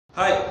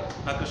Hi,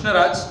 நான்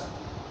கிருஷ்ணராஜ்.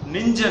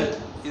 நிஞ்சன்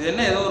இது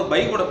என்ன ஏதோ ஒரு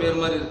பைக்கோட பேர்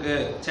மாதிரி இருக்கு,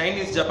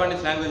 சைனீஸ்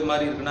ஜப்பானீஸ் லாங்குவேஜ்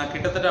மாதிரி இருக்குன்னா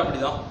கிட்டத்தட்ட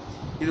அப்படிதான்.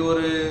 இது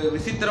ஒரு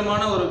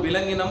விசித்திரமான ஒரு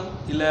விலங்கினம்,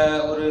 இல்லை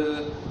ஒரு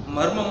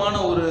மர்மமான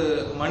ஒரு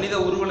மனித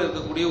உருவில்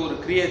இருக்கக்கூடிய ஒரு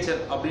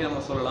கிரியேச்சர் அப்படின்னு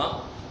நம்ம சொல்லலாம்.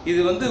 இது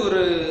வந்து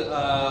ஒரு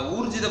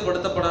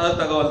ஊர்ஜிதப்படுத்தப்படாத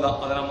தகவல் தான்,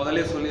 அதை நான்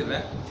முதலே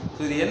சொல்லிடுறேன்.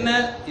 ஸோ இது என்ன,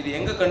 இது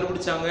எங்கே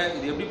கண்டுபிடிச்சாங்க,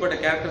 இது எப்படிப்பட்ட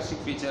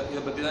கேரக்டரிஸ்டிக் ஃபீச்சர்,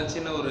 இதை பற்றி தான்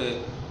சின்ன ஒரு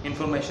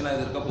இன்ஃபர்மேஷனாக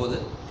இது இருக்க போகுது.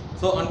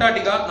 ஸோ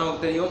அண்டார்டிகா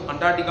நமக்கு தெரியும்,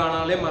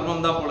 அண்டார்டிகானாலே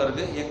மர்மம் தான் போல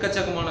இருக்குது.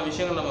 எக்கச்சக்கமான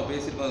விஷயங்கள் நம்ம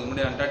பேசியிருக்கோம் அதுக்கு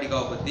முன்னாடி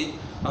அண்டார்டிகாவை பற்றி.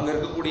 அங்கே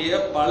இருக்கக்கூடிய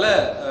பல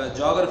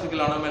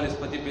ஜியாகிரபிக்கல்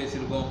அனாமலிஸ் பற்றி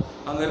பேசியிருக்கோம்,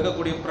 அங்கே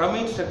இருக்கக்கூடிய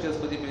பிரமிட்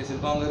ஸ்ட்ரக்சர்ஸ் பற்றி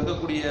பேசியிருக்கோம், அங்கே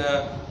இருக்கக்கூடிய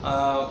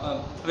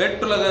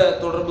வேற்றுலக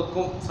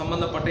தொடர்புக்கும்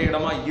சம்மந்தப்பட்ட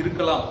இடமா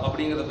இருக்கலாம்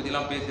அப்படிங்கிறத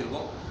பற்றிலாம்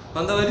பேசியிருக்கோம்.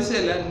 அந்த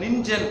வரிசையில்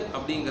நிஞ்சன்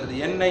அப்படிங்கிறது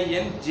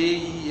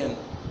NINJEN.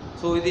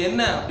 ஸோ இது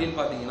என்ன அப்படின்னு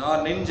பார்த்தீங்கன்னா,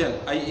 நிஞ்சன்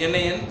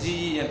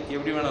NINGEN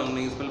எப்படி வேணாலும்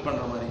நீங்கள் ஸ்பெல்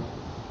பண்ணுற மாதிரி.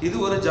 இது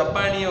ஒரு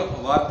ஜப்பானிய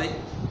வார்த்தை.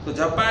 ஸோ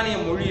ஜப்பானிய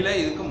மொழியில்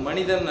இதுக்கு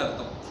மனிதன்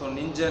அர்த்தம். ஸோ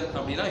நிஞ்சன்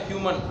அப்படின்னா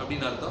ஹியூமன்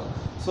அப்படின்னு அர்த்தம்.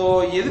 ஸோ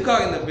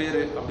எதுக்காக இந்த பேர்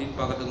அப்படின்னு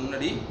பார்க்கறதுக்கு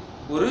முன்னாடி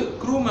ஒரு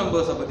க்ரூ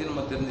மெம்பர்ஸை பற்றி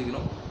நம்ம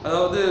தெரிஞ்சுக்கணும்.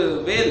 அதாவது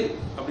வேல்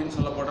அப்படின்னு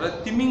சொல்லப்படுற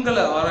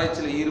திமிங்கல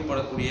ஆராய்ச்சியில்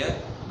ஈடுபடக்கூடிய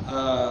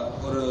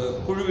ஒரு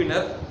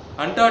குழுவினர்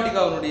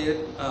அண்டார்டிகாவினுடைய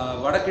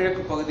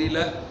வடகிழக்கு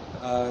பகுதியில்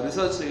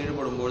ரிசர்ச்சில்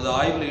ஈடுபடும்பொழுது,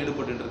 ஆய்வில்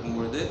ஈடுபட்டு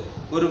இருக்கும்பொழுது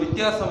ஒரு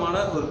வித்தியாசமான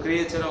ஒரு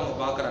கிரியேச்சரை அவங்க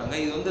பார்க்குறாங்க.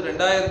 இது வந்து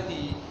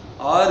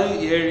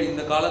 2006-7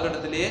 இந்த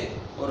காலகட்டத்திலேயே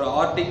ஒரு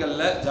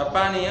ஆர்டிக்கலில்,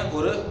 ஜப்பானிய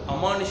ஒரு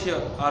அமானுஷ்ய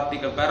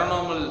ஆர்டிக்கல்,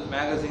 பேரனாமல்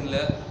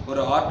மேகசினில்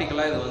ஒரு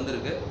ஆர்டிக்கலாக இது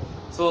வந்திருக்கு.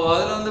 ஸோ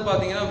அதில் வந்து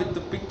பார்த்தீங்கன்னா வித்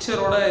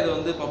பிக்சரோட இதை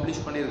வந்து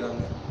பப்ளிஷ்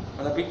பண்ணியிருக்காங்க.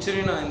 அந்த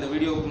பிக்சரையும் நான் இந்த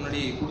வீடியோவுக்கு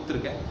முன்னாடி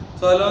கொடுத்துருக்கேன்.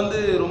 ஸோ அதில் வந்து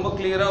ரொம்ப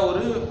கிளியராக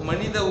ஒரு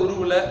மனித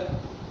உருவில்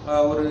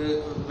ஒரு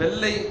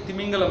வெள்ளை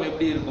திமிங்கலம்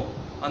எப்படி இருக்கும்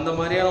அந்த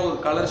மாதிரியான ஒரு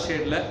கலர்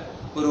ஷேடில்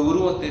ஒரு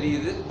உருவம்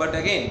தெரியுது. பட்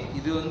அகெயின்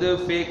இது வந்து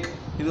ஃபேக்,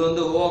 இது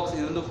வந்து ஹோக்ஸ்,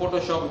 இது வந்து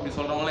ஃபோட்டோஷாப் இப்படி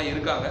சொல்கிறவங்களாம்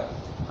இருக்காங்க.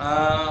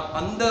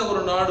 அந்த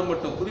ஒரு நாடு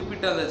மட்டும்,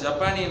 குறிப்பிட்ட அந்த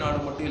ஜப்பானிய நாடு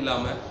மட்டும்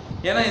இல்லாமல்,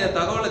 ஏன்னா இந்த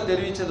தகவலை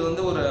தெரிவித்தது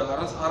வந்து ஒரு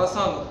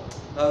அரசாங்கம்,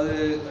 அதாவது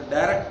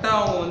டைரெக்டாக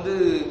அவங்க வந்து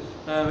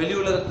வெளி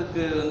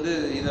உலகத்துக்கு வந்து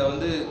இதை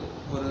வந்து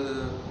ஒரு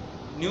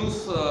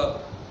நியூஸ்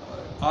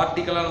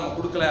ஆர்டிக்கலாக நம்ம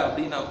கொடுக்கல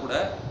அப்படின்னா கூட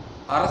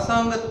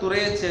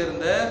அரசாங்கத்துறையை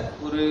சேர்ந்த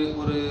ஒரு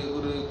ஒரு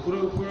ஒரு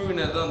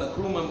குழுவினர் தான், அந்த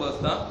க்ரூ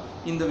மெம்பர்ஸ் தான்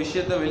இந்த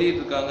விஷயத்தை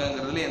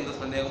வெளியிட்டிருக்காங்கங்கிறதுல எந்த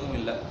சந்தேகமும்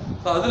இல்லை.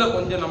 ஸோ அதில்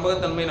கொஞ்சம்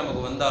நம்பகத்தன்மை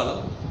நமக்கு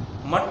வந்தாலும்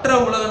மற்ற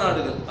உலக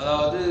நாடுகள்,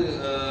 அதாவது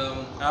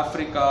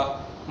ஆப்பிரிக்கா,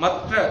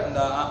 மற்ற இந்த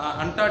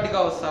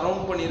அண்டார்டிகாவை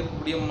சரவுண்ட் பண்ணி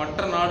இருக்கக்கூடிய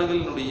மற்ற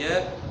நாடுகளினுடைய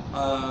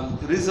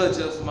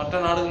ரிசர்ச்சர்ஸ், மற்ற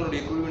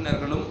நாடுகளுடைய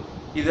குழுவினர்களும்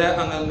இதை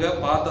அங்கங்கே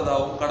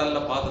பார்த்ததாகவும்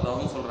கடலில்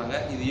பார்த்ததாகவும் சொல்கிறாங்க.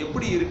 இது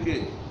எப்படி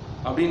இருக்குது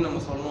அப்படின்னு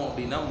நம்ம சொல்லணும்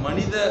அப்படின்னா,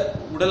 மனித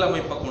உடல்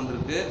அமைப்பை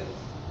கொண்டிருக்கு.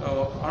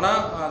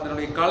 ஆனால்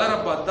அதனுடைய கலரை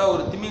பார்த்தா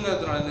ஒரு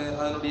திமிங்கலத்தினுடைய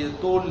அதனுடைய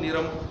தோல்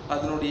நிறம்,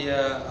 அதனுடைய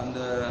அந்த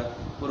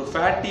ஒரு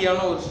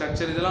ஃபேட்டியான ஒரு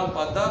ஸ்ட்ரக்சர், இதெல்லாம்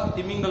பார்த்தா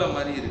திமிங்கலம்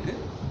மாதிரி இருக்குது.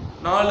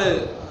 4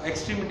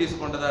 எக்ஸ்ட்ரீமிட்டிஸ்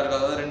கொண்டதாக இருக்குது,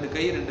 அதாவது 2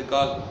 கை 2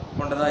 கால்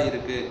கொண்டதாக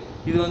இருக்குது.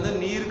 இது வந்து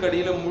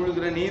நீருக்கடியில்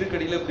மூழ்கிற,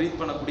 நீருக்கடியில் ப்ரீத்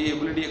பண்ணக்கூடிய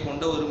எபிலிட்டியை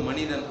கொண்ட ஒரு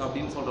மனிதன்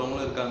அப்படின்னு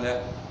சொல்கிறவங்களும் இருக்காங்க.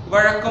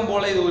 வழக்கம்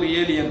போல் இது ஒரு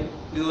ஏலியன்,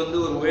 இது வந்து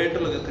ஒரு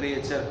வேற்றுலக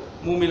கிரியேச்சர்,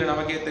 பூமியில்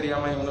நமக்கே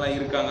தெரியாமல் இவங்கெல்லாம்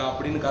இருக்காங்க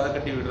அப்படின்னு கதை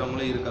கட்டி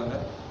விடுறவங்களும் இருக்காங்க.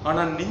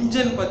 ஆனால்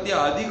நிஞ்சன் பற்றி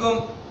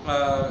அதிகம்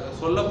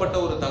சொல்லப்பட்ட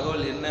ஒரு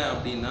தகவல் என்ன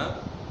அப்படின்னா,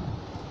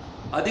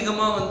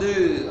 அதிகமாக வந்து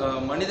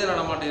மனித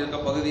நடமாட்டம் இருக்க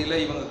பகுதியில்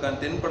இவங்க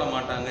தென்பட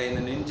மாட்டாங்க,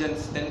 இந்த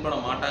நிஞ்சன்ஸ் தென்பட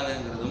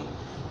மாட்டாங்கங்கிறதும்,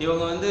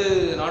 இவங்க வந்து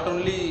நாட்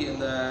ஓன்லி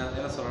இந்த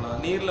என்ன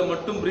சொல்லலாம், நீரில்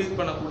மட்டும் ப்ரீத்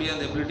பண்ணக்கூடிய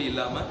அந்த எபிலிட்டி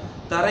இல்லாமல்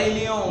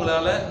தரையிலையும்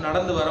அவங்களால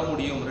நடந்து வர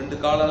முடியும், 2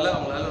 காலால்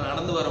அவங்களால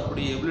நடந்து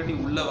வரக்கூடிய எபிலிட்டி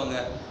உள்ளவங்க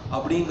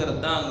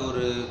அப்படிங்கிறது தான் அங்கே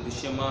ஒரு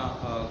விஷயமா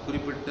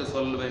குறிப்பிட்டு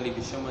சொல்ல வேண்டிய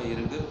விஷயமா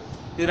இருக்குது.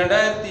 இது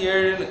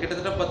 2007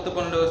 கிட்டத்தட்ட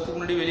 10-12 வருஷத்துக்கு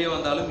முன்னாடி வெளியே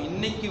வந்தாலும்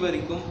இன்னைக்கு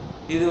வரைக்கும்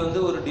இது வந்து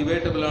ஒரு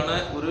டிபேட்டபிளான,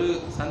 ஒரு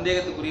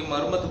சந்தேகத்துக்குரிய,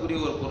 மர்மத்துக்குரிய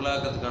ஒரு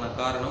பொருளாகிறதுக்கான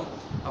காரணம்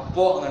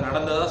அப்போது அங்கே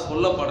நடந்ததாக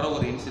சொல்லப்படுற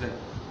ஒரு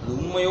இன்சிடென்ட். அது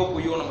உண்மையோ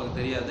பொய்யோ நமக்கு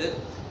தெரியாது.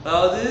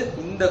 அதாவது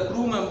இந்த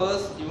க்ரூ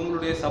மெம்பர்ஸ்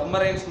இவங்களுடைய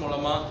சப்மரைன்ஸ்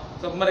மூலமாக,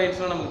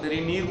 சப்மரைன்ஸ்னால் நமக்கு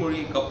தெரியும்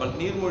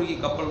நீர்மூழ்கி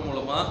கப்பல்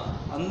மூலமாக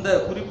அந்த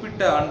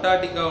குறிப்பிட்ட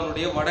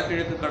அண்டார்டிகாவினுடைய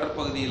வடகிழக்கு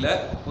கடற்பகுதியில்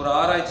ஒரு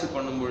ஆராய்ச்சி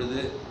பண்ணும்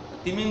பொழுது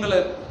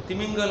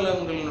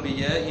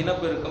திமிங்கலங்களுடைய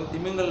இனப்பெருக்கம்,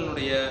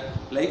 திமிங்கலனுடைய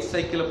லைஃப்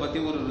சைக்கிளை பற்றி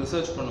ஒரு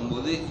ரிசர்ச்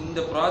பண்ணும்போது இந்த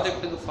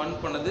ப்ராஜெக்ட்டுக்கு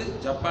ஃபண்ட் பண்ணது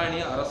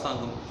ஜப்பானிய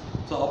அரசாங்கம்.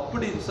 ஸோ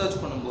அப்படி ரிசர்ச்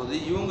பண்ணும்போது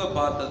இவங்க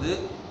பார்த்தது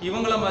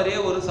இவங்கள மாதிரியே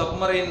ஒரு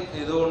சப்மரைன்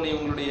ஏதோ ஒன்று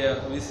இவங்களுடைய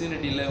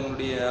விசினிட்டியில்,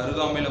 இவங்களுடைய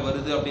அருகாமையில்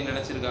வருது அப்படின்னு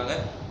நினச்சிருக்காங்க.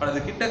 பட்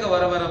அது கிட்டக்க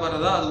வர வர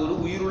வரதான் அது ஒரு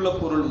உயிருள்ள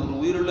பொருள், ஒரு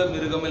உயிருள்ள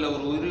மிருகம், இல்லை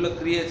ஒரு உயிருள்ள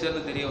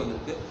கிரியேச்சர்னு தெரிய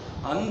வந்திருக்கு.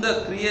 அந்த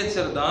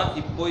கிரியேச்சர் தான்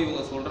இப்போ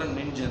இவங்க சொல்கிற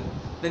நிஞ்சன்.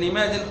 தென்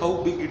imagine how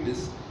big it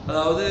is.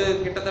 அதாவது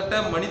கிட்டத்தட்ட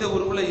மனித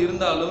உருவில்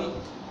இருந்தாலும்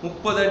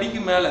 30 அடிக்கு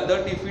மேலே,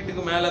 30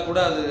 ஃபீட்டுக்கு மேலே கூட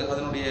அது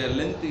அதனுடைய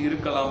லென்த்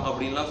இருக்கலாம்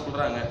அப்படின்லாம்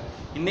சொல்கிறாங்க.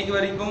 இன்றைக்கு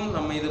வரைக்கும்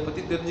நம்ம இதை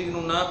பற்றி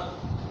தெரிஞ்சுக்கணுன்னா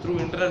த்ரூ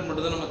இன்டர்நெட்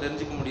மட்டும் தான் நம்ம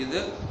தெரிஞ்சிக்க முடியுது.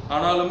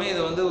 ஆனாலுமே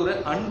இதை வந்து ஒரு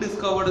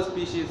அன்டிஸ்கவர்டு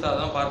ஸ்பீஷீஸாக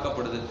தான்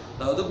பார்க்கப்படுது.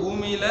 அதாவது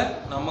பூமியில்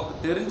நமக்கு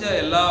தெரிஞ்ச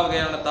எல்லா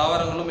வகையான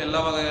தாவரங்களும்,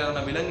 எல்லா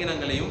வகையான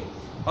விலங்கினங்களையும்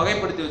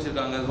வகைப்படுத்தி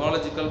வச்சுருக்காங்க.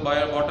 ஜுவாலஜிக்கல்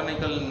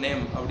பாட்டனிக்கல்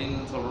நேம்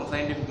அப்படின்னு சொல்கிறோம்,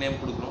 சயின்டிஃபிக்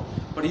நேம் கொடுக்குறோம்.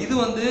 பட் இது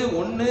வந்து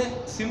ஒன்று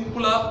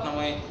சிம்பிளாக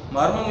நம்ம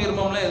மர்மம்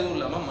கிர்மம்லாம் எதுவும்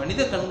இல்லாமல்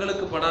மனித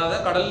கண்களுக்கு படாத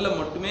கடலில்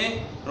மட்டுமே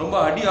ரொம்ப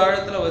அடி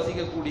ஆழத்தில்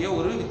வசிக்கக்கூடிய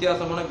ஒரு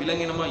வித்தியாசமான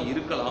விலங்கினமாக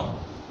இருக்கலாம்.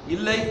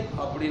 இல்லை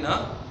அப்படின்னா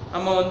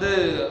நம்ம வந்து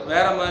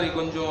வேற மாதிரி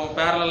கொஞ்சம்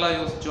பேரலாக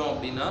யோசித்தோம்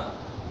அப்படின்னா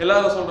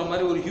எல்லாரும் சொல்கிற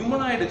மாதிரி ஒரு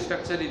ஹியூமனாய்டு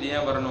ஸ்ட்ரக்சர் இது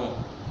ஏன் வரணும்,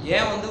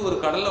 ஏன் வந்து ஒரு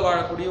கடலில்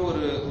வாழக்கூடிய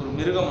ஒரு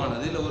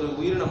மிருகமானது இல்லை ஒரு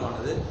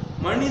உயிரினமானது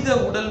மனித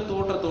உடல்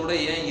தோற்றத்தோடு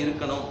ஏன்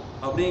இருக்கணும்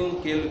அப்படின்னு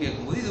கேள்வி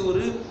கேட்கும்போது இது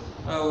ஒரு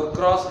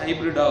கிராஸ்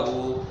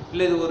ஹைப்ரிடாகவோ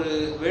இல்லை இது ஒரு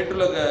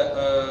வேற்றுலக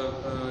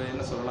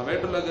என்ன சொல்லலாம்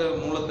வேற்றுலக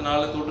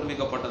மூலத்தினால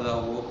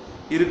தோற்றுவிக்கப்பட்டதாகவோ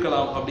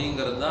இருக்கலாம்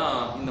அப்படிங்கிறது தான்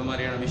இந்த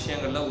மாதிரியான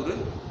விஷயங்கள்ல ஒரு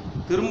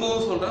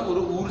திரும்பவும் சொல்கிறேன்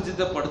ஒரு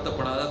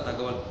ஊர்ஜிதப்படுத்தப்படாத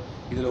தகவல்.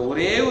 இதில்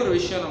ஒரே ஒரு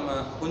விஷயம் நம்ம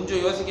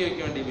கொஞ்சம் யோசிக்க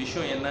வைக்க வேண்டிய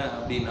விஷயம் என்ன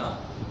அப்படின்னா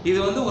இது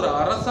வந்து ஒரு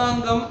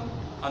அரசாங்கம்,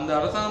 அந்த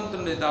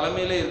அரசாங்கத்தினுடைய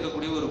தலைமையில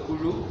இருக்கக்கூடிய ஒரு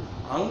குழு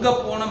அங்கே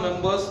போன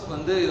மெம்பர்ஸ்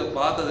வந்து இதை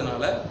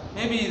பார்த்ததுனால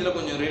மேபி இதில்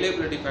கொஞ்சம்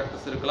ரிலையபிலிட்டி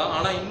ஃபேக்டர்ஸ் இருக்கலாம்.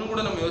 ஆனால் இன்னும்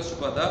கூட நம்ம யோசிச்சு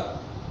பார்த்தா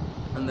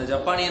அந்த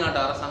ஜப்பானிய நாட்டு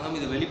அரசாங்கம்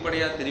இது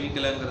வெளிப்படையாக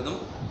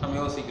தெரிவிக்கலைங்கிறதும் நம்ம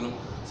யோசிக்கணும்.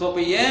 ஸோ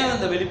இப்போ ஏன்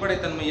அந்த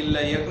வெளிப்படைத்தன்மை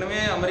இல்லை? ஏற்கனவே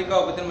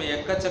அமெரிக்காவை பற்றி நம்ம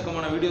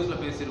எக்கச்சக்கமான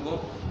வீடியோஸில்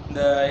பேசியிருக்கோம்.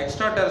 இந்த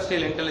extra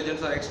terrestrial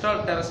intelligence R extra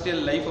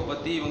terrestrial லைஃப்பை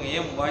பற்றி இவங்க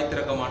ஏன் வாய்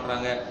திறக்க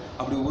மாட்டுறாங்க?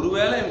 அப்படி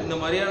ஒருவேளை இந்த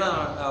மாதிரியான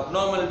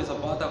அப்நார்மாலிட்டிஸை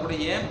பார்த்தா கூட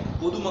ஏன்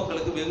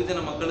பொதுமக்களுக்கு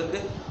வெகுஜன மக்களுக்கு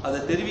அதை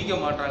தெரிவிக்க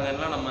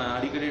மாட்டாங்கலாம் நம்ம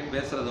அடிக்கடி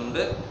பேசுறது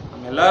உண்டு.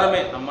 நம்ம எல்லாருமே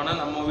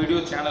நம்ம வீடியோ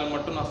சேனல்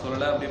மட்டும் நான்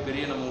சொல்லலை, அப்படியே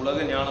பெரிய நம்ம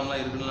உலக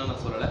ஞானம்லாம் இருக்குன்னு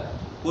நான் சொல்லலை,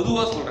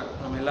 பொதுவாக சொல்கிறேன்,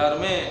 நம்ம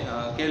எல்லாருமே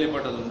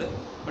கேள்விப்பட்டது உண்டு.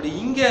 பட்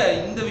இங்கே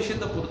இந்த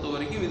விஷயத்தை பொறுத்த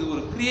வரைக்கும் இது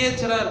ஒரு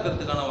கிரியேச்சராக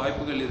இருக்கிறதுக்கான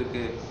வாய்ப்புகள்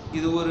இருக்குது.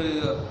 இது ஒரு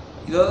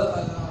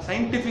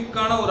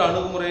சயின்டிஃபிக்கான ஒரு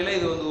அணுகுமுறையில்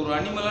இது வந்து ஒரு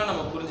அனிமலாக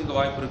நம்ம புரிஞ்சுக்க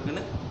வாய்ப்பு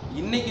இருக்குன்னு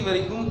இன்னைக்கு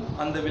வரைக்கும்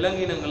அந்த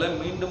விலங்கினங்களை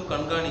மீண்டும்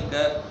கண்காணிக்க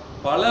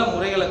பல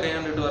முறைகளை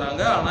கையாண்டுட்டு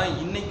வராங்க. ஆனால்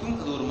இன்னைக்கும்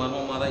அது ஒரு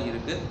மர்மமாக தான்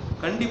இருக்குது.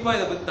 கண்டிப்பாக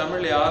இதை பற்றி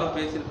தமிழில் யாரும்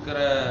பேசியிருக்கிற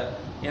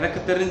எனக்கு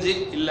தெரிஞ்சு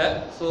இல்லை.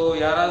 ஸோ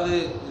யாராவது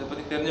இதை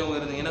பற்றி தெரிஞ்சவங்க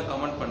இருந்தீங்கன்னா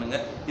கமெண்ட்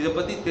பண்ணுங்கள். இதை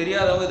பற்றி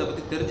தெரியாதவங்க இதை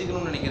பற்றி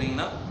தெரிஞ்சுக்கணும்னு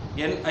நினைக்கிறீங்கன்னா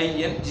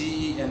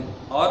NINGEN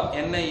ஆர்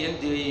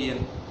NINJEN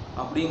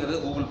அப்படிங்கிறத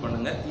கூகுள்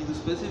பண்ணுங்கள். இது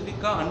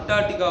ஸ்பெசிஃபிக்காக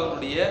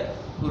அண்டார்டிகாவினுடைய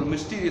ஒரு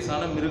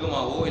மிஸ்டீரியஸான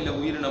மிருகமாகவோ இல்லை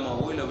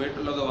உயிரினமாகவோ இல்லை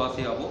வேற்றுலக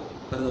வாசியாகவோ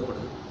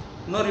கருதப்படுது.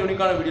 இன்னொரு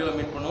யூனிக்கான வீடியோவில்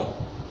மீட் பண்ணுவோம்.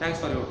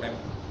 Thanks for your time.